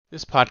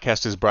This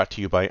podcast is brought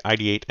to you by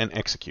Ideate and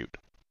Execute.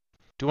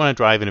 Do you want to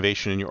drive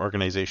innovation in your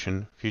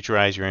organization,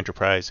 futurize your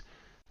enterprise,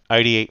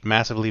 ideate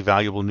massively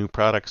valuable new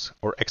products,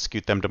 or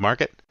execute them to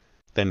market?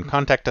 Then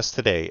contact us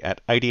today at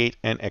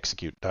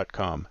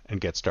ideateandexecute.com and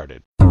get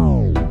started.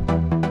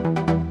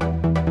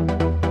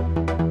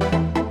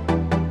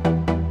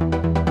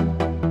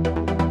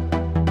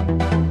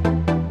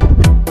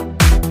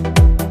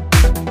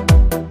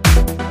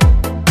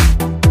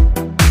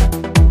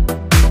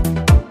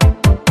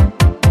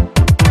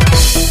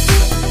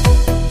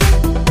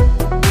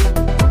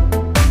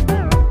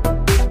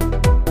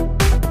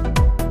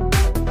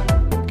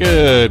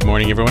 Good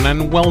morning, everyone,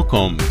 and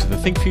welcome to the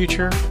Think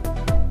Future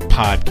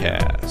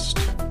podcast.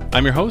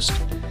 I'm your host,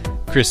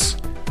 Chris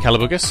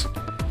Kalaboukis,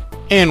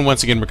 and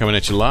once again, we're coming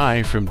at you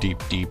live from deep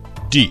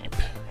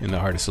in the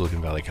heart of Silicon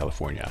Valley,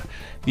 California,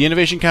 the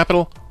innovation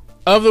capital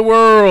of the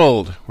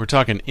world. We're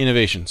talking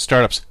innovation,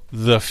 startups,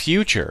 the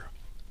future.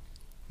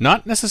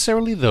 Not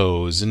necessarily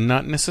those, and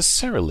not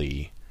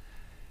necessarily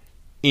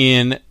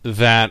in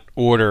that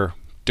order.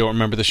 Don't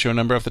remember the show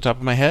number off the top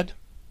of my head.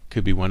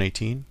 Could be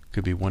 118,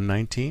 could be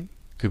 119.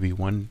 Could be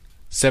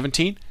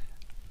 117.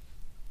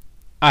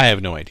 I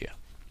have no idea.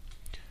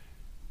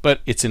 But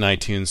it's in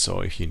iTunes,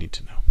 so if you need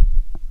to know.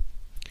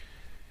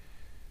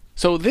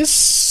 So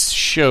this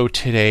show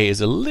today is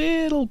a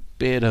little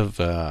bit of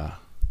a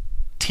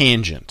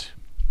tangent.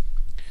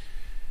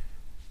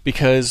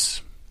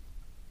 Because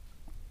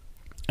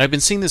I've been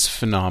seeing this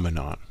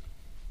phenomenon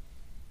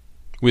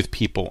with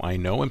people I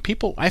know and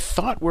people I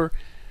thought were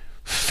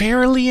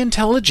fairly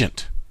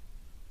intelligent.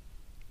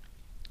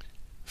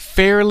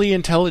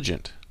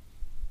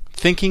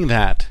 Thinking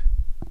that,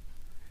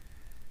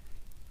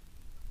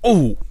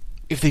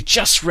 if they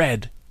just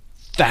read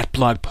that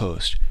blog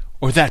post,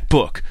 or that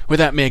book, or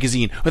that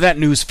magazine, or that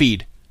news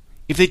feed,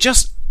 if they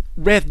just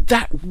read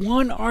that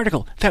one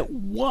article,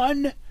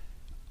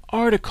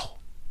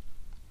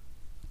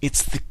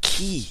 it's the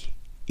key,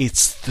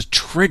 it's the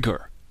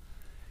trigger,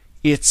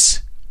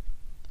 it's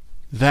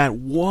that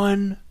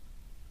one.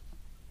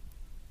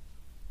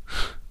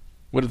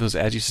 What do those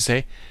ads used to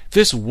say?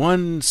 This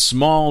one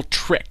small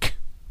trick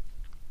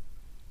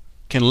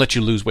can let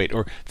you lose weight.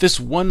 Or this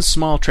one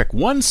small trick,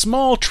 one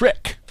small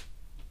tip,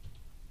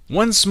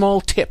 one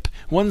small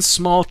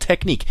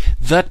technique.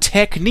 The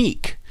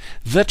technique,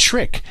 the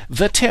trick,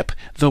 the tip,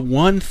 the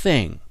one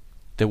thing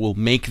that will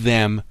make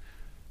them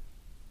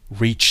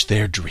reach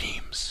their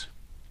dreams.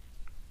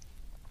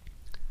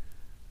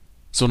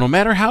 So no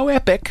matter how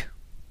epic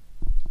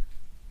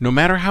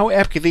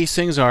these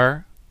things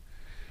are,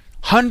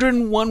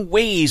 101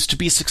 ways to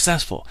be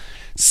successful.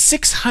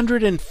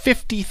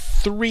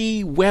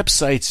 653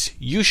 websites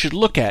you should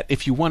look at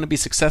if you want to be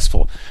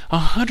successful.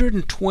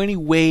 120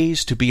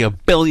 ways to be a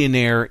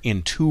billionaire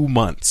in 2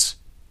 months.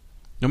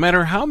 No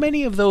matter how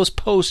many of those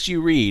posts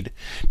you read,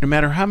 no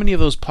matter how many of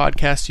those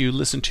podcasts you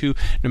listen to,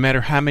 no matter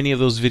how many of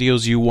those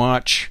videos you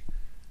watch,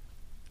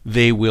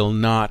 they will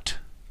not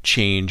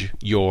change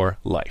your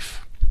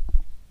life.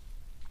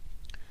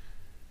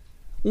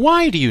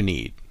 Why do you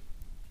need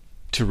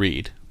to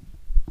read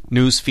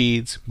news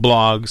feeds,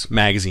 blogs,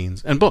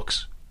 magazines, and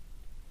books?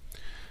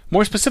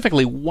 More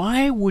specifically,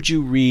 why would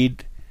you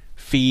read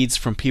feeds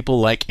from people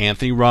like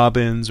Anthony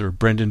Robbins or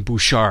Brendon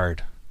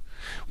Burchard?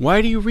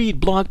 Why do you read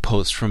blog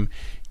posts from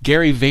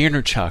Gary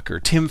Vaynerchuk or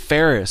Tim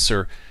Ferriss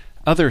or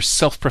other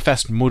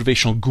self-professed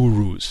motivational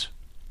gurus?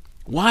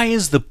 Why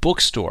is the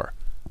bookstore,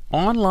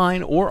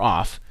 online or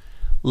off,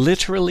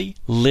 literally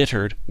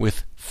littered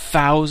with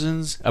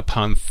thousands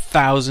upon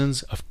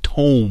thousands of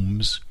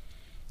tomes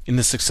in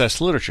the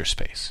success literature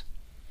space?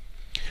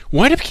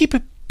 Why do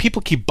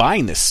people keep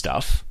buying this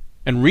stuff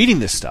and reading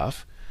this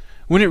stuff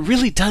when it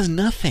really does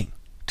nothing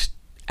to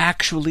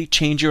actually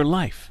change your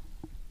life?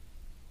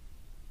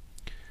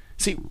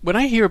 See, when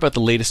I hear about the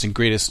latest and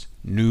greatest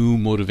new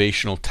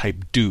motivational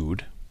type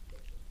dude,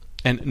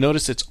 and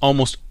notice it's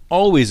almost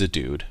always a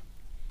dude,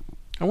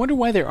 I wonder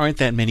why there aren't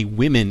that many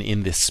women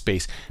in this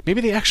space. Maybe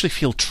they actually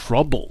feel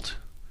troubled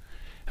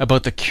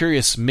about the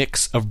curious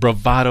mix of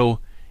bravado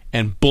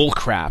and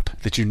bullcrap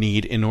that you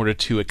need in order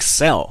to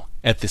excel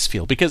at this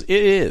field. Because it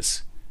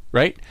is,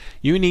 right?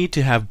 You need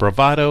to have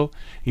bravado.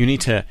 You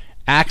need to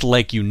act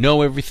like you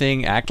know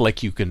everything, act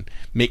like you can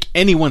make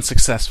anyone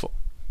successful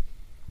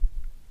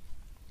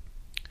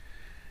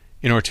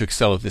in order to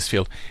excel at this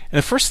field. And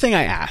the first thing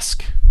I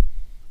ask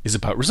is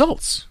about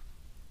results.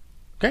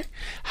 Okay?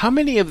 How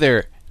many of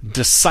their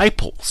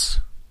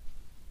disciples,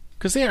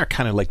 because they are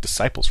kind of like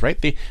disciples, right?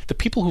 The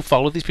people who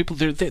follow these people,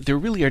 they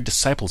really are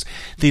disciples.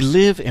 They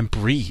live and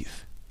breathe,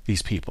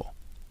 these people.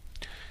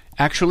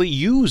 Actually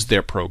use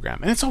their program.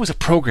 And it's always a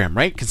program,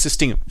 right?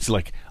 Consisting of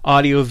like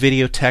audio,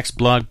 video, text,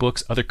 blog,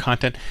 books, other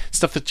content,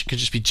 stuff that can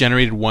just be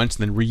generated once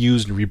and then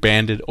reused and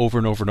rebranded over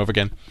and over and over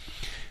again.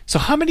 So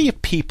how many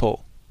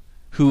people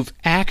who've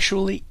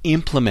actually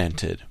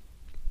implemented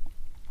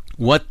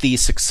what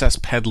these success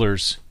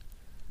peddlers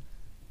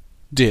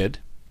did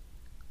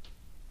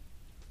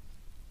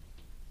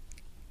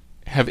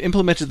have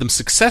implemented them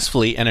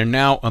successfully and are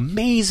now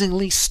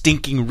amazingly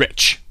stinking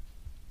rich?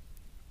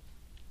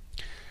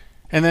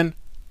 And then,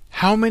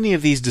 how many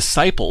of these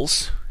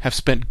disciples have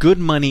spent good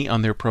money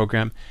on their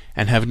program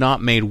and have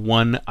not made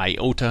one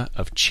iota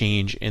of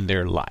change in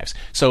their lives?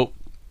 So,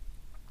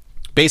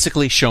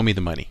 basically, show me the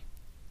money.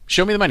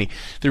 Show me the money.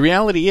 The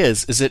reality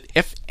is that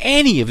if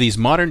any of these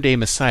modern-day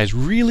messiahs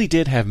really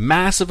did have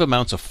massive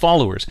amounts of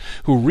followers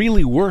who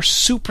really were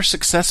super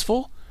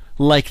successful,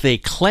 like they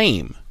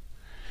claim,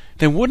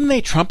 then wouldn't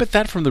they trumpet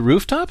that from the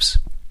rooftops?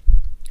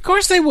 Of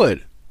course they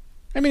would.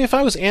 I mean, if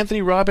I was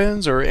Anthony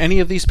Robbins or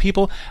any of these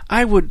people,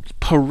 I would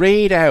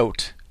parade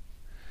out,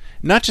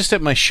 not just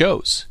at my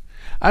shows,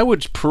 I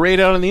would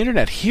parade out on the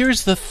internet.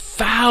 Here's the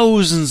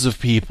thousands of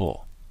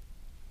people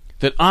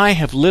that I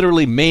have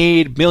literally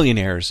made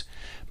millionaires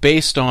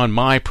based on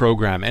my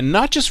program, and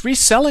not just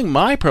reselling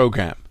my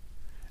program.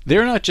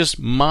 They're not just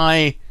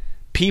my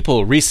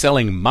people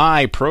reselling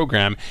my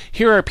program.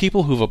 Here are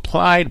people who've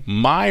applied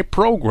my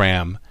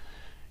program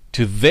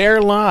to their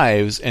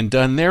lives and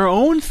done their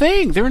own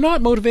thing. They're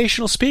not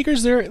motivational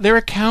speakers. They're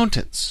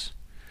accountants.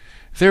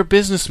 They're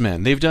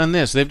businessmen. They've done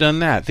this. They've done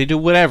that. They do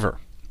whatever.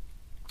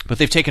 But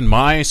they've taken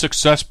my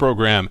success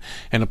program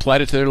and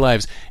applied it to their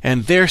lives,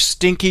 and they're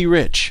stinky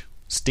rich.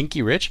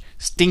 Stinky rich?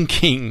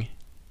 Stinking,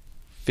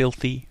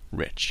 filthy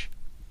rich.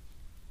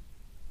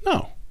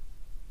 No.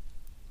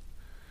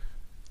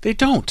 They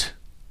don't.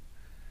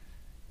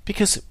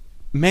 Because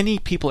many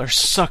people are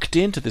sucked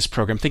into this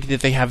program thinking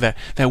that they have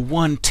that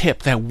one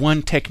tip, that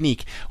one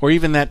technique, or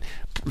even that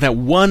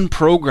one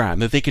program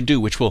that they can do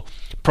which will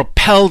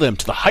propel them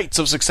to the heights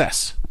of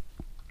success.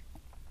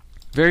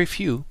 Very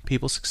few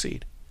people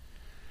succeed.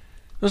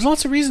 There's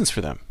lots of reasons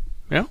for them,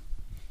 you know?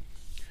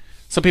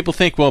 Some people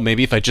think, well,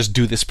 maybe if I just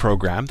do this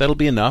program, that'll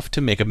be enough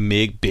to make a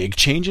big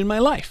change in my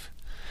life.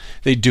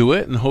 They do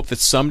it and hope that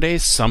someday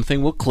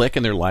something will click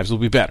and their lives will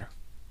be better.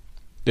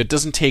 It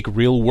doesn't take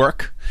real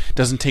work,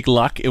 doesn't take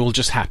luck, it will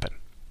just happen.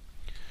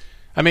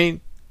 I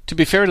mean, to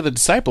be fair to the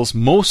disciples,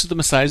 most of the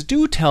messiahs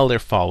do tell their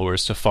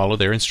followers to follow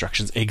their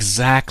instructions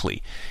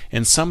exactly,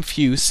 and some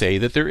few say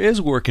that there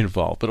is work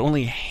involved, but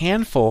only a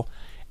handful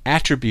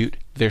attribute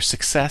their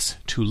success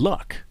to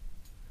luck.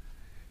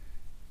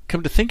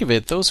 Come to think of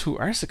it, those who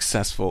are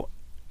successful,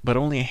 but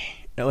only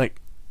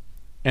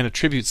and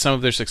attribute some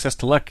of their success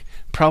to luck,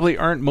 probably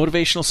aren't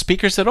motivational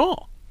speakers at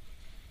all.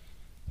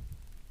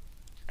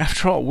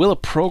 After all, will a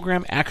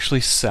program actually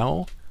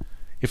sell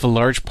if a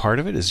large part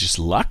of it is just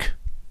luck?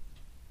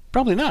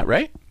 Probably not,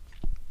 right?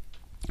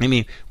 I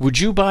mean, would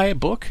you buy a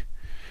book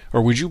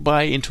or would you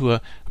buy into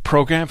a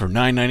program for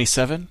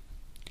 $9.97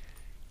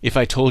 if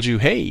I told you,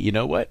 hey, you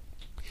know what?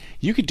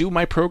 You could do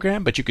my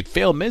program, but you could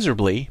fail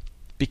miserably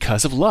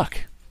because of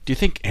luck. Do you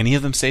think any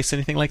of them say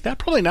anything like that?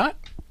 Probably not.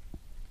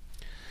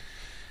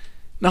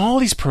 Now, all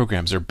these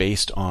programs are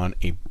based on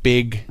a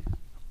big,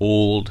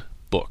 old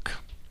book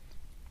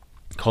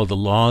called The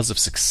Laws of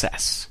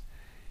Success.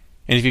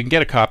 And if you can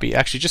get a copy,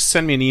 actually just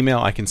send me an email,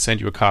 I can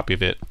send you a copy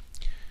of it.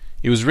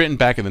 It was written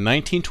back in the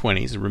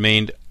 1920s. It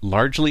remained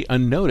largely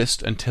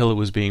unnoticed until it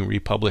was being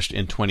republished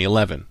in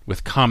 2011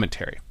 with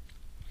commentary.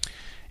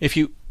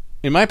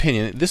 In my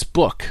opinion, this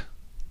book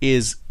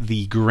is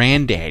the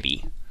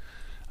granddaddy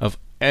of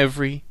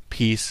every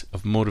piece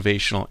of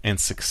motivational and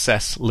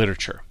success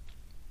literature.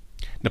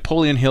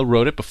 Napoleon Hill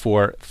wrote it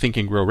before Think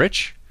and Grow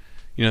Rich.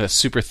 You know, that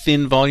super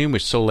thin volume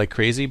which sold like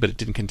crazy, but it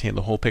didn't contain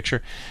the whole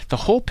picture. The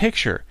whole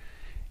picture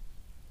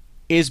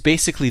is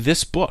basically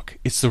this book.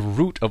 It's the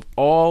root of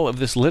all of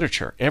this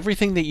literature.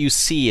 Everything that you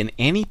see in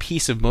any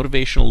piece of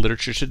motivational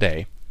literature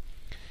today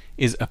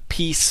is a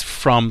piece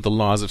from The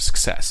Laws of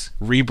Success.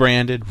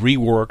 Rebranded,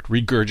 reworked,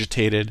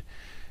 regurgitated,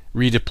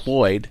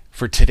 redeployed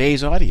for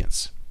today's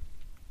audience.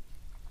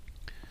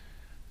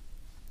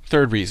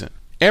 Third reason.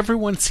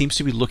 Everyone seems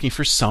to be looking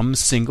for some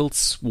single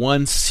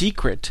one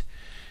secret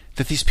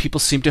that these people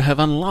seem to have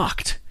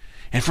unlocked.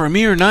 And for a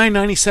mere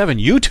 $9.97,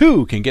 you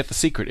too can get the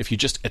secret if you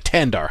just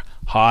attend our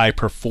high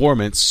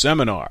performance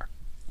seminar.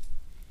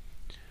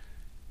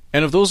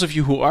 And of those of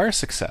you who are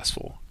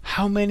successful,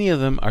 how many of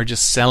them are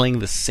just selling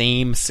the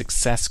same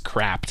success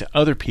crap to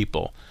other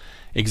people,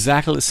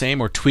 exactly the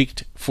same or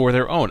tweaked for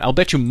their own? I'll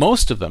bet you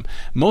most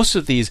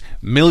of these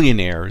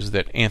millionaires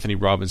that Anthony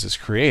Robbins has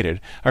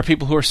created are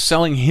people who are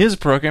selling his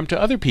program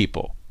to other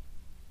people.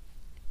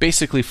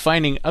 Basically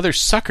finding other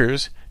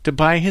suckers to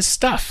buy his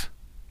stuff.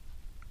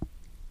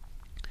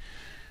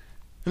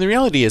 And the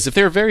reality is, if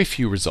there are very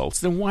few results,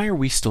 then why are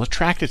we still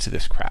attracted to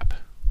this crap?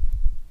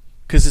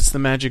 Because it's the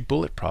magic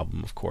bullet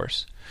problem, of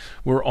course.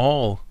 We're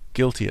all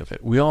guilty of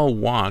it. We all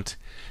want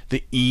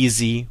the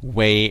easy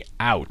way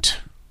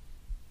out.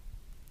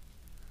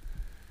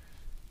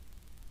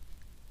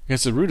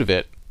 Because the root of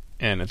it,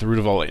 and at the root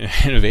of all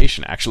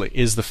innovation actually,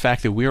 is the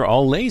fact that we are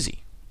all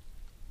lazy.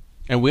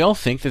 And we all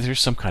think that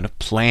there's some kind of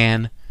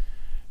plan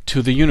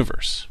to the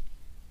universe.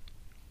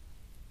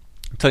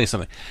 I'll tell you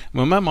something.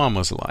 When my mom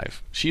was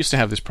alive, she used to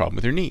have this problem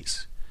with her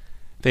knees.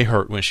 They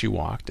hurt when she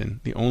walked,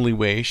 and the only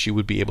way she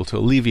would be able to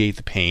alleviate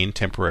the pain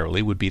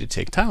temporarily would be to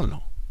take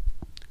Tylenol.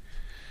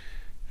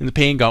 And the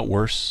pain got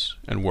worse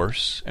and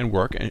worse and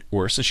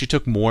worse, and she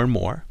took more and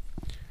more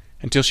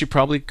until she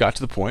probably got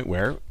to the point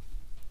where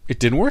It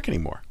didn't work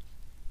anymore.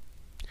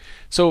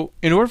 So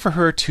in order for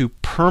her to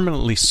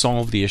permanently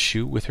solve the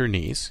issue with her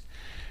knees,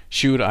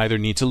 she would either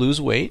need to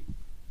lose weight,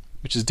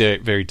 which is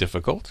very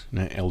difficult in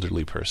an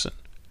elderly person,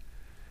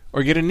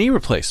 or get a knee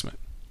replacement.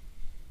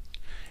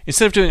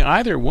 Instead of doing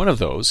either one of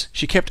those,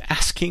 she kept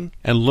asking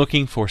and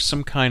looking for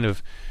some kind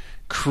of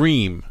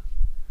cream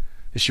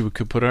that she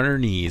could put on her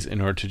knees in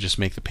order to just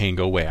make the pain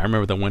go away. I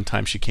remember the one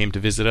time she came to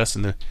visit us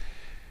in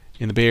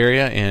the Bay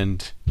Area,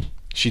 and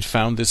she'd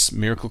found this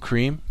miracle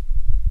cream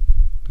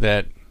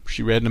that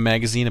she read in a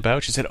magazine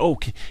about. She said, "Oh,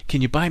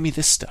 can you buy me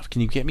this stuff?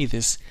 Can you get me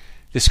this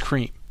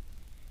cream?"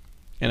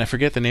 And I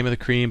forget the name of the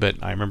cream, but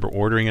I remember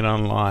ordering it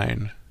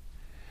online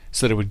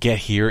so that it would get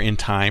here in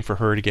time for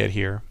her to get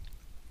here.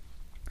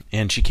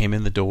 And she came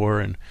in the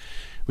door, and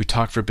we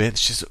talked for a bit.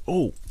 She said,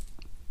 "Oh,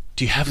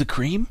 do you have the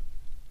cream?"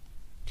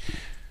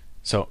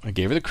 So I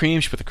gave her the cream.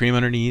 She put the cream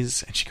on her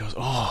knees, and she goes,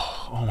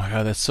 oh my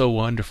God, that's so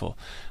wonderful.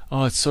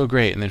 Oh, it's so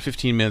great. And then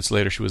 15 minutes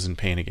later, she was in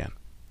pain again.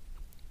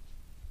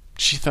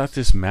 She thought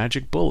this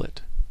magic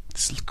bullet,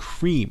 this little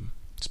cream,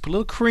 just put a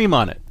little cream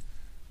on it,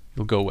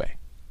 it'll go away.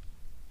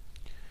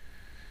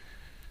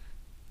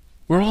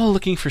 We're all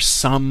looking for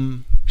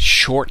some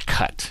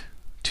shortcut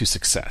to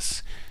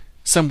success,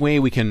 some way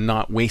we can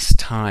not waste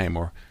time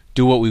or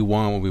do what we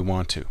want when we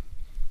want to.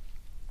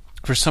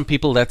 For some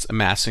people, that's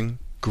amassing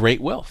great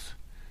wealth.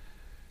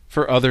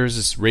 For others,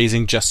 it's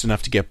raising just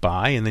enough to get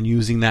by and then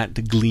using that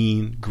to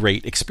glean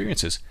great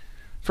experiences.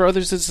 For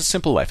others, it's a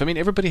simple life. I mean,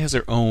 everybody has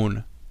their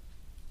own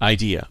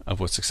idea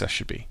of what success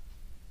should be.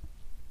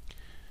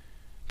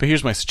 But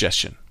here's my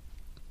suggestion.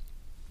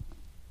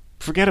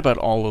 Forget about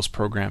all those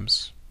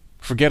programs.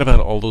 Forget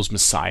about all those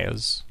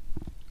messiahs.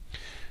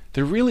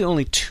 There are really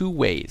only two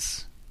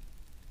ways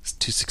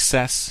to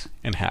success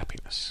and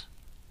happiness.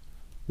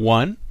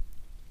 One,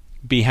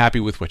 be happy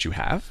with what you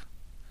have.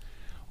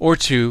 Or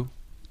two,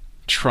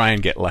 try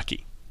and get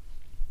lucky.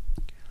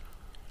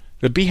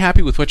 The be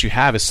happy with what you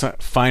have is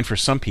fine for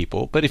some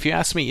people, but if you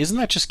ask me, isn't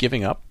that just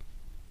giving up?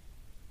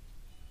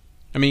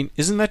 I mean,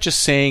 isn't that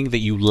just saying that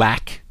you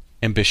lack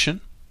ambition?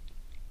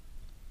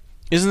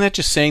 Isn't that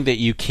just saying that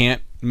you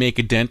can't make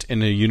a dent in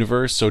the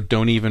universe, so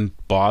don't even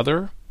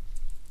bother?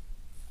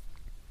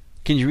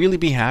 Can you really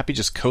be happy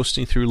just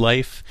coasting through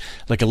life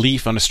like a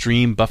leaf on a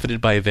stream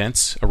buffeted by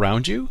events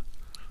around you?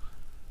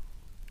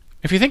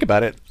 If you think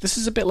about it, this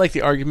is a bit like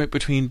the argument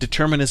between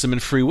determinism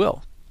and free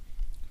will.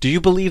 Do you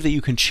believe that you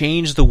can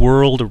change the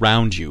world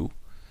around you,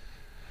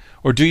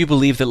 or do you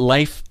believe that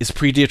life is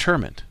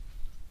predetermined?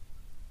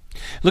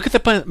 Look at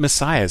the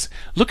messiahs.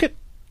 Look at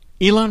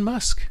Elon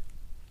Musk.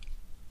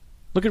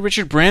 Look at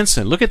Richard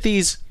Branson. Look at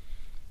these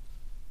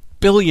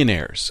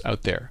billionaires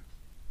out there.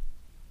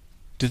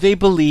 Do they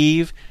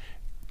believe?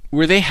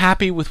 Were they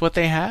happy with what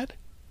they had?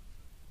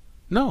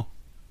 No.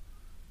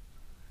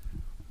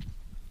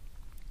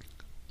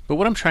 But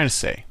what I'm trying to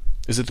say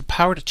is that the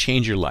power to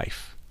change your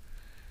life,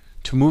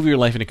 to move your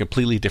life in a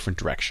completely different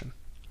direction,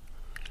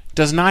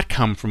 does not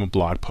come from a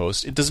blog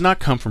post. It does not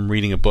come from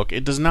reading a book.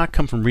 It does not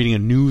come from reading a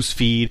news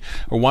feed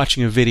or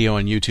watching a video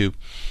on YouTube.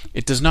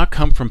 It does not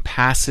come from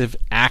passive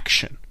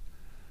action,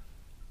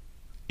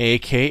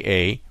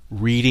 aka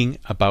reading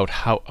about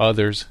how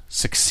others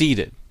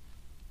succeeded.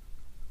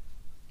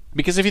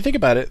 Because if you think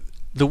about it,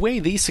 the way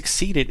they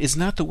succeeded is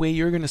not the way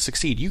you're going to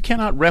succeed. You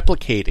cannot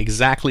replicate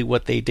exactly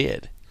what they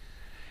did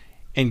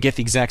and get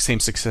the exact same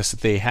success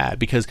that they had,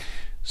 because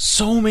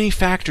so many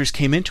factors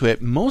came into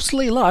it,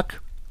 mostly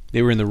luck.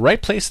 They were in the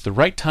right place at the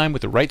right time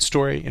with the right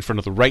story in front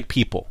of the right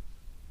people.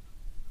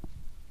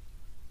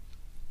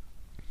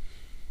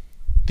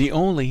 The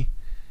only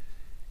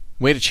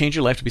way to change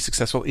your life to be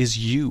successful is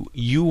you.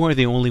 You are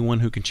the only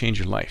one who can change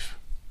your life.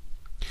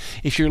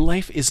 If your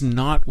life is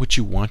not what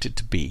you want it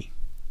to be,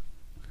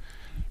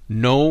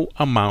 no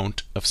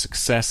amount of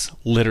success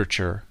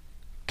literature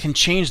can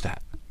change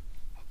that.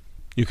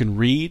 You can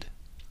read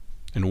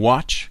and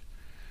watch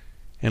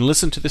and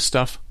listen to this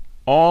stuff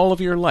all of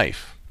your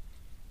life.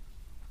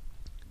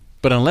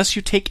 But unless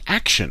you take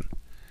action,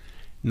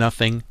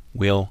 nothing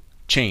will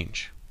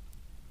change.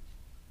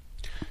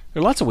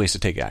 There are lots of ways to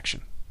take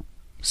action.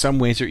 Some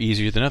ways are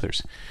easier than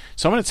others.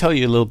 So I'm going to tell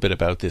you a little bit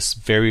about this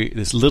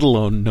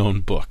little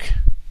known book,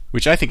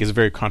 which I think is a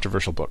very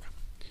controversial book.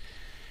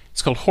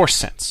 It's called Horse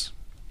Sense,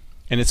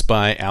 and it's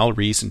by Al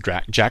Ries and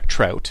Jack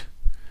Trout,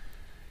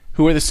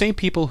 who are the same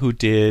people who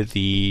did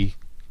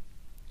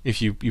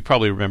if you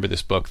probably remember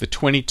this book, the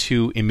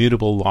 22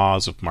 Immutable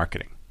Laws of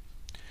Marketing.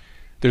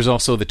 There's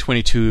also the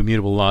 22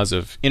 Immutable Laws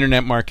of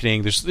Internet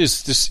Marketing.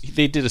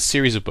 They did a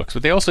series of books,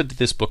 but they also did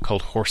this book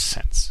called Horse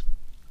Sense.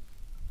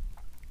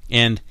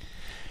 And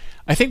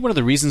I think one of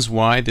the reasons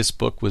why this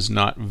book was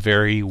not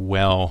very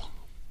well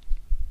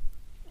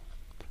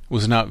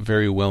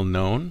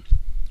known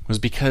was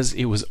because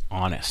it was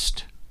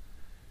honest.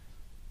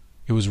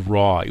 It was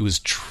raw. It was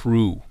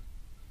true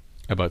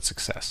about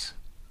success.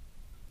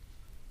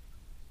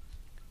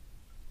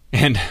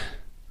 And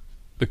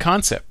the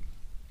concept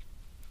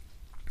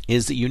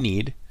is that you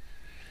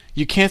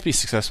can't be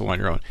successful on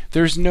your own.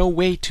 There's no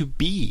way to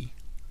be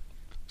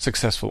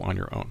successful on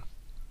your own.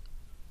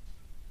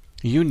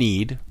 you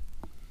need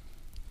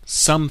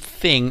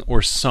something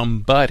or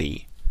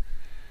somebody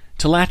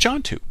to latch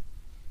onto.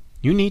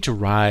 You need to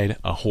ride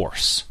a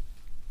horse.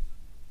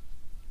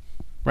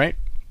 Right?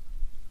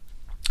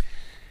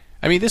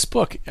 I mean, this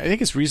book, I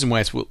think it's the reason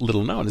why it's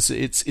little known.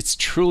 It's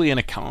truly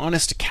an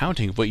honest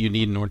accounting of what you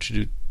need in order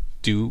to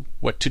do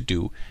what to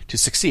do to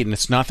succeed. And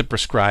it's not the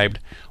prescribed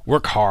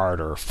work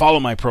hard or follow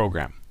my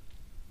program.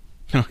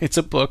 No, it's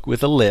a book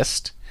with a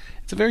list.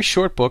 It's a very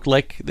short book,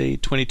 like the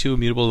 22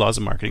 Immutable Laws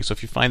of Marketing. So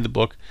if you find the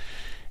book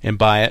and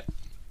buy it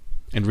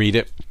and read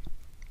it,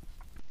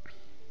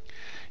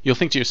 you'll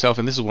think to yourself,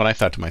 and this is what I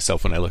thought to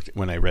myself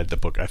when I read the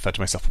book. I thought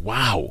to myself,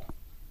 wow,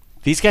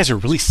 these guys are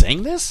really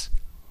saying this?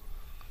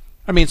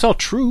 I mean, it's all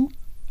true,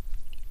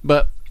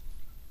 but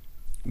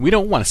we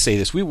don't want to say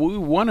this. We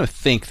want to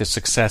think that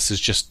success is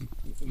just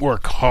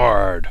work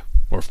hard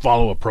or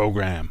follow a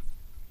program.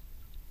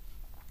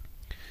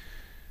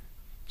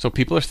 So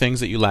people are things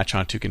that you latch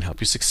onto can help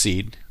you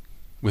succeed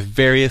with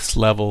various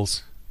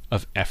levels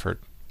of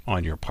effort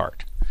on your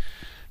part.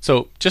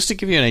 So just to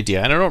give you an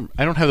idea, I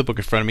don't have the book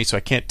in front of me, so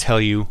I can't tell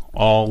you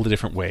all the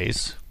different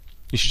ways.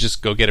 You should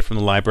just go get it from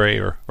the library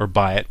or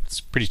buy it.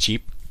 It's pretty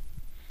cheap.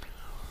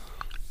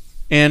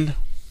 And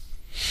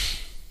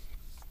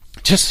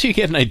just so you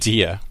get an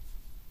idea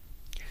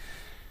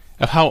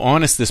of how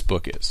honest this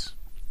book is,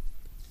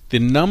 the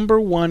number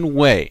one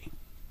way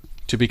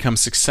to become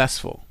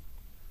successful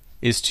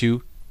is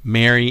to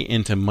marry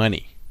into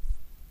money.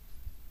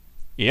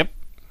 Yep.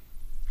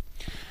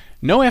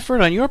 No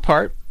effort on your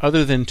part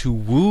other than to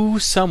woo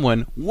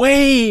someone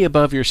way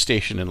above your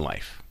station in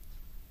life.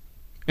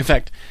 In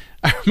fact,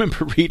 I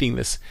remember reading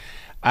this.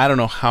 I don't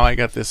know how I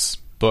got this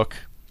book.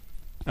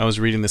 I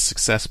was reading this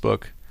success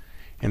book,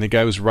 and the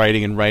guy was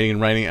writing and writing and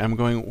writing. I'm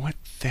going, what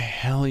the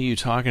hell are you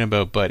talking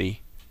about,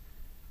 buddy?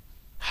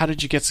 How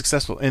did you get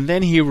successful? And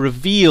then he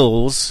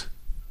reveals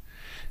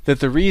that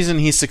the reason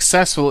he's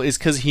successful is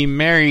because he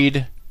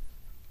married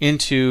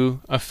into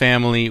a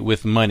family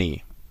with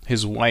money.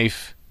 His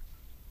wife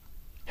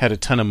had a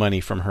ton of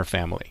money from her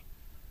family.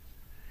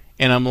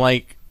 And I'm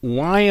like,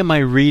 why am I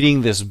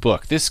reading this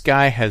book? This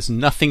guy has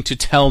nothing to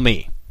tell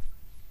me.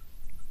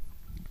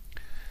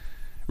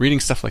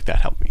 Reading stuff like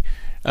that helped me.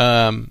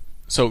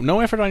 So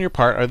no effort on your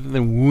part other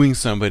than wooing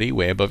somebody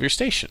way above your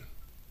station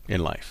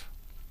in life.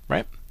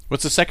 Right?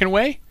 What's the second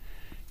way?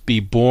 Be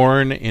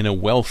born in a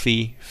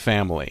wealthy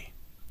family.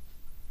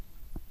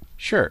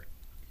 Sure.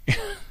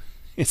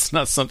 It's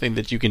not something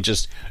that you can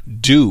just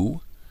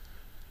do,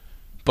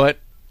 but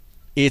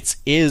it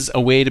is a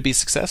way to be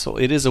successful.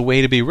 It is a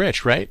way to be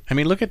rich, right? I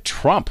mean, look at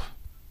Trump.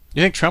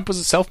 You think Trump was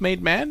a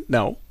self-made man?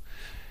 No.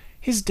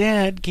 His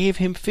dad gave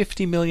him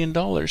 $50 million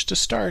to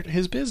start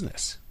his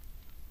business.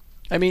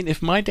 I mean,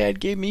 if my dad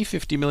gave me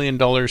 $50 million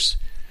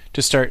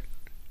to start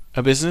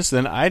a business,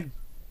 then I'd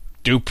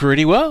do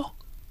pretty well.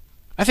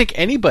 I think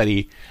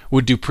anybody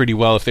would do pretty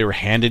well if they were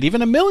handed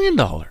even $1 million,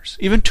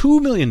 even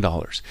 $2 million.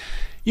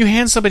 You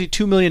hand somebody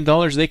 $2 million,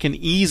 they can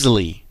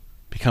easily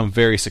become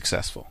very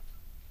successful.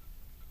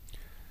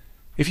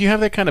 If you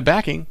have that kind of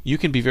backing, you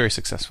can be very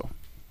successful.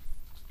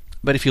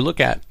 But if you look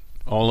at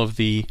all of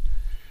the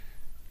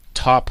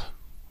top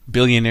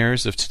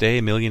billionaires of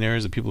today,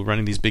 millionaires, the people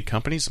running these big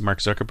companies, Mark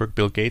Zuckerberg,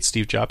 Bill Gates,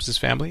 Steve Jobs, his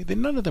family,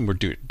 none of them were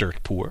dirt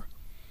poor.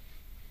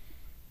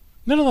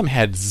 None of them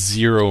had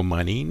zero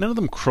money. None of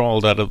them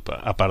crawled up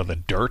out of the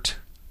dirt.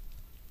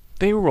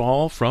 They were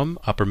all from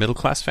upper middle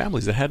class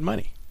families that had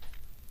money.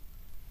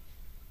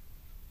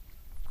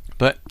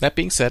 But that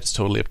being said, it's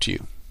totally up to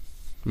you.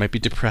 It might be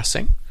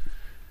depressing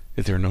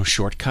that there are no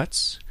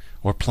shortcuts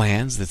or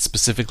plans that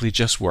specifically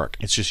just work.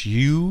 It's just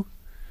you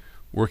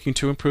working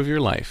to improve your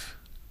life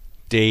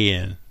day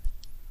in,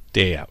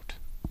 day out.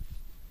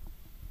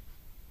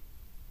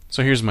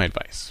 So here's my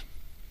advice.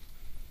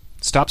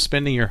 Stop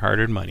spending your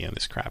hard-earned money on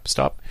this crap.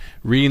 Stop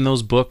reading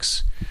those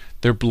books,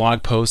 their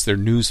blog posts, their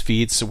news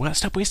feeds. So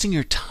stop wasting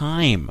your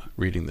time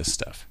reading this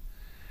stuff.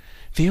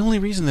 The only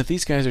reason that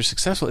these guys are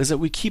successful is that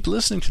we keep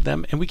listening to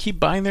them and we keep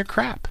buying their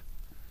crap.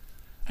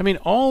 I mean,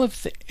 all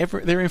of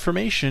their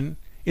information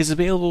is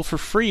available for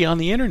free on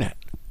the internet.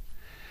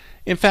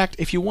 In fact,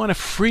 if you want a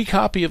free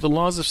copy of the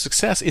Laws of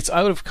Success, it's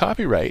out of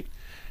copyright,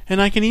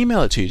 and I can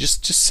email it to you.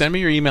 Just send me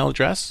your email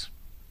address,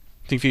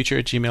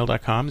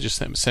 thinkfuture@gmail.com.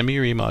 Just send me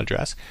your email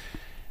address,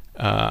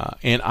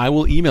 and I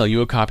will email you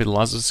a copy of the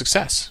Laws of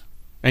Success.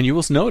 And you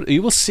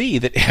will see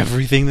that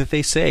everything that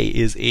they say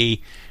is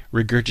a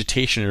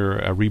regurgitation or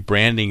a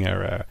rebranding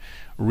or a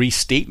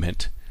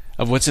restatement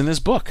of what's in this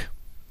book.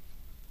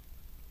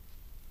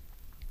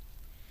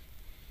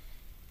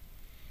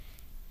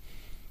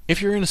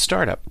 If you're in a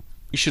startup,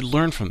 you should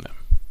learn from them.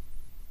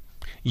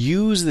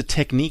 Use the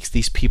techniques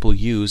these people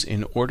use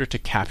in order to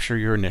capture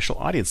your initial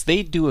audience.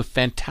 They do a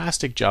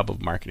fantastic job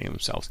of marketing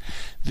themselves.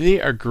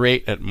 They are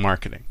great at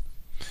marketing.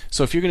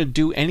 So if you're going to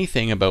do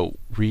anything about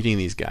reading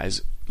these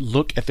guys,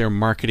 look at their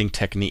marketing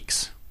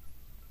techniques.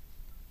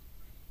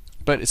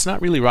 But it's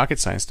not really rocket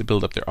science to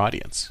build up their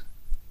audience.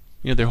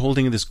 You know, they're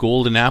holding this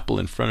golden apple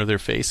in front of their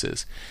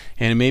faces.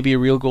 And it may be a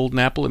real golden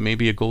apple, it may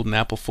be a golden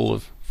apple full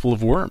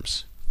of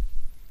worms.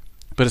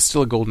 But it's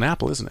still a golden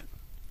apple, isn't it?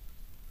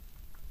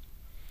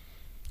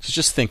 So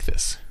just think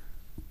this.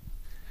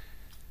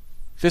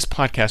 This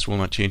podcast will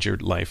not change your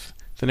life.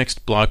 The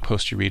next blog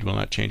post you read will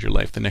not change your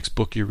life. The next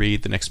book you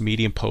read, the next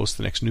Medium post,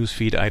 the next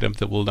newsfeed item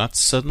that will not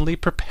suddenly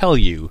propel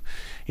you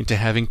into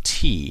having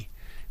tea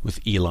with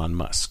Elon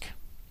Musk.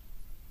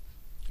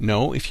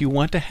 No, if you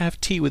want to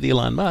have tea with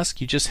Elon Musk,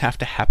 you just have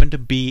to happen to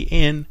be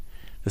in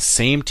the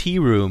same tea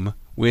room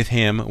with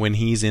him when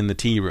he's in the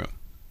tea room.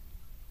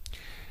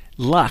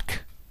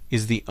 Luck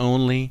is the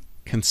only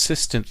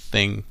consistent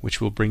thing which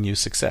will bring you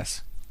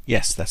success.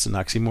 Yes, that's an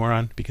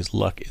oxymoron because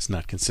luck is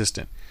not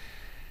consistent.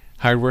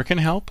 Hard work can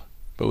help,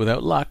 but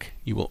without luck,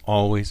 you will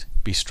always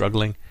be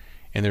struggling,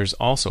 and there's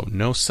also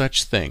no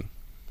such thing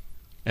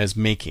as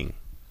making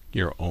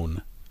your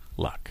own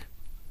luck.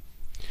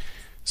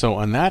 So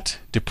on that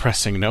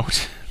depressing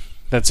note,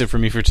 that's it for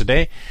me for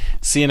today.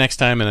 See you next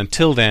time, and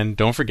until then,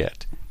 don't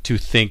forget to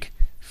think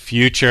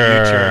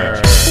future.